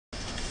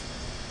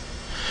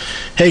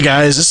Hey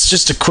guys, this is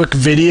just a quick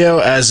video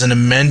as an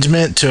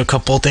amendment to a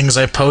couple things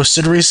I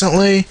posted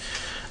recently.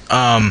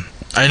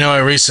 I know I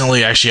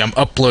recently, I'm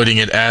uploading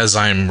it as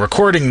I'm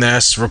recording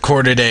this,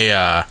 recorded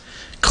a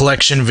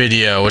collection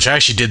video, which I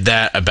actually did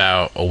that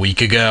about a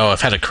week ago.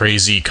 I've had a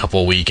crazy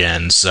couple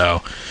weekends, so,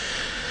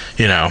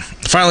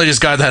 finally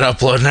just got that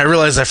uploaded, and I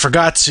realized I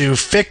forgot to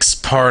fix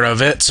part of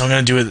it, so I'm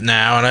going to do it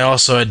now. And I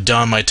also had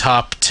done my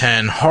top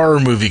 10 horror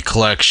movie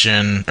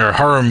collection, or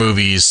horror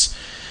movies,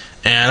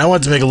 and I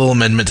wanted to make a little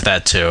amendment to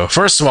that too.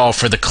 First of all,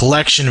 for the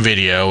collection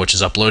video, which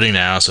is uploading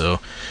now, so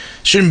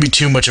shouldn't be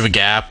too much of a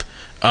gap.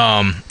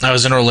 I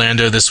was in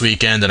Orlando this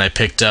weekend, and I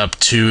picked up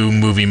 2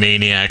 Movie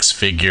Maniacs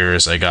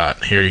figures. I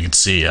got, here you can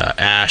see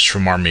Ash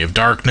from Army of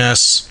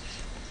Darkness.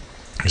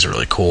 These are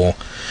really cool.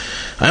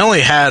 I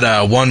only had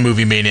 1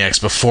 Movie Maniacs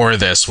before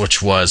this,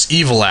 which was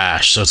Evil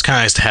Ash, so it's kind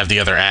of nice to have the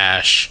other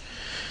Ash.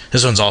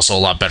 This one's also a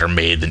lot better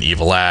made than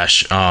Evil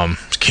Ash.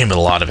 Came with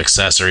a lot of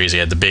accessories. He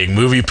had the big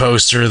movie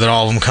poster that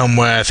all of them come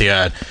with. He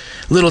had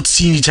little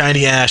teeny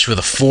tiny Ash with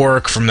a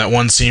fork from that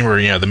one scene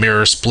where, the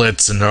mirror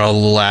splits and there are all the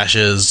little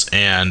ashes,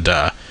 and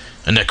a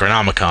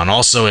Necronomicon.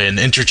 Also an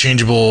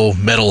interchangeable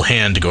metal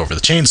hand to go over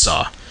the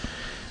chainsaw.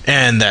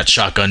 And that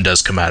shotgun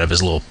does come out of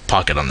his little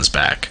pocket on his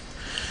back.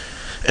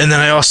 And then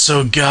I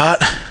also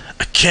got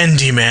a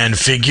Candyman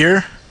figure.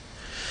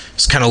 I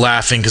was kind of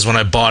laughing because when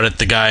I bought it,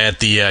 the guy at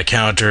the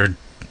counter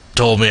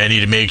told me I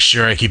need to make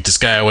sure I keep this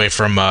guy away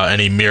from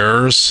any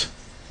mirrors,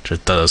 which I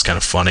thought was kind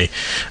of funny.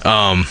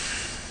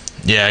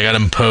 Yeah, I got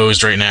him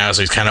posed right now,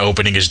 so he's kind of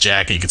opening his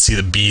jacket. You can see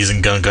the bees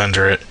and gunk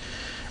under it.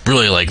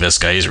 Really like this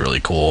guy. He's really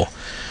cool.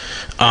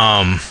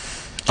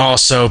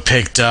 Also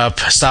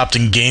stopped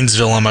in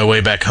Gainesville on my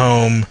way back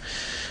home,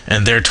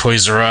 and their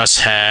Toys R Us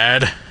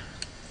had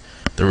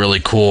the really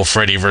cool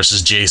Freddy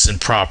vs. Jason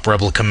prop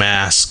replica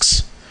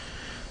masks.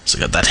 So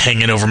I got that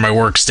hanging over my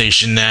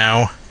workstation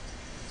now.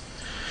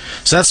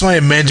 So that's my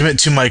amendment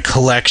to my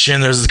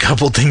collection. There's a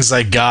couple things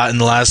I got in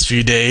the last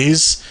few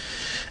days.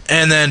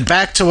 And then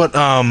back to what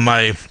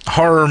my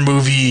horror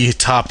movie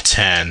top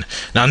 10.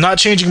 Now, I'm not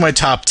changing my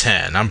top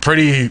 10. I'm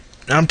pretty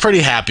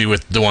happy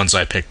with the ones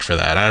I picked for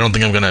that. I don't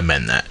think I'm going to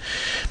amend that.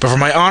 But for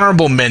my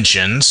honorable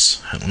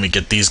mentions, let me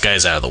get these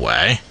guys out of the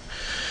way.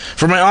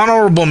 For my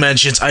honorable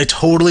mentions, I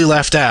totally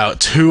left out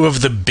 2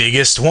 of the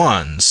biggest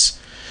ones,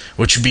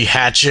 which would be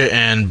Hatchet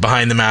and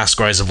Behind the Mask: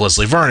 Rise of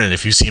Leslie Vernon.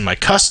 If you've seen my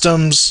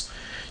customs,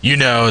 you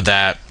know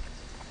that,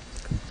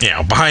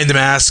 Behind the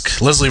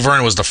Mask, Leslie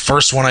Vernon was the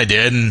first one I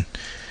did, and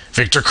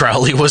Victor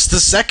Crowley was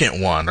the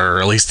second one, or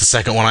at least the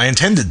second one I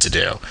intended to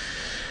do.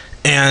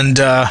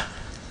 And I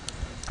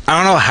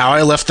don't know how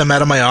I left them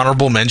out of my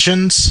honorable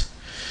mentions,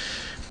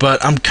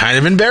 but I'm kind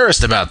of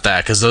embarrassed about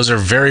that, because those are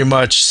very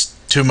much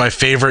 2 of my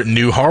favorite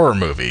new horror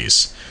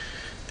movies.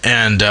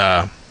 And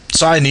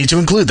so I need to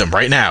include them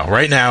right now.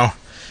 Right now,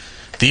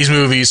 these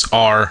movies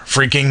are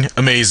freaking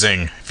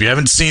amazing. If you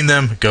haven't seen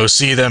them, go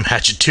see them.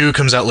 Hatchet 2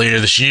 comes out later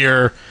this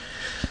year.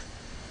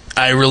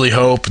 I really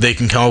hope they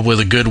can come up with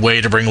a good way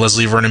to bring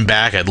Leslie Vernon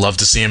back. I'd love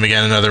to see him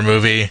again in another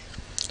movie.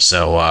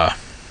 So,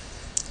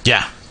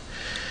 yeah.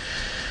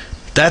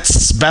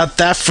 That's about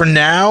that for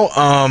now.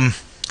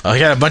 I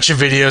got a bunch of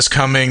videos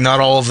coming.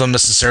 Not all of them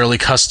necessarily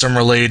custom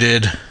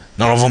related.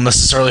 Not all of them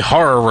necessarily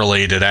horror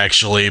related,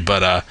 actually.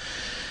 But,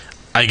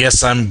 I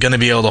guess I'm going to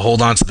be able to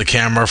hold on to the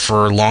camera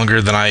for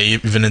longer than I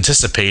even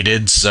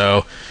anticipated.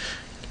 So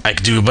I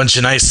could do a bunch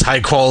of nice,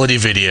 high-quality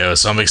videos,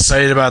 so I'm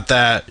excited about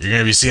that. You're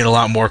going to be seeing a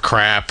lot more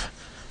crap,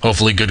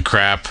 hopefully good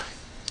crap.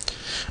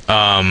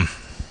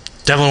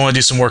 Definitely want to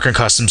do some work on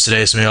customs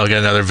today, so maybe I'll get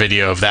another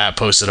video of that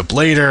posted up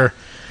later.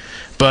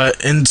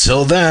 But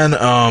until then,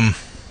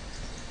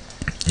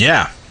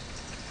 yeah,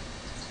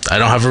 I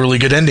don't have a really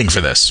good ending for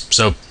this,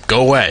 so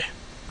go away.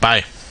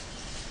 Bye.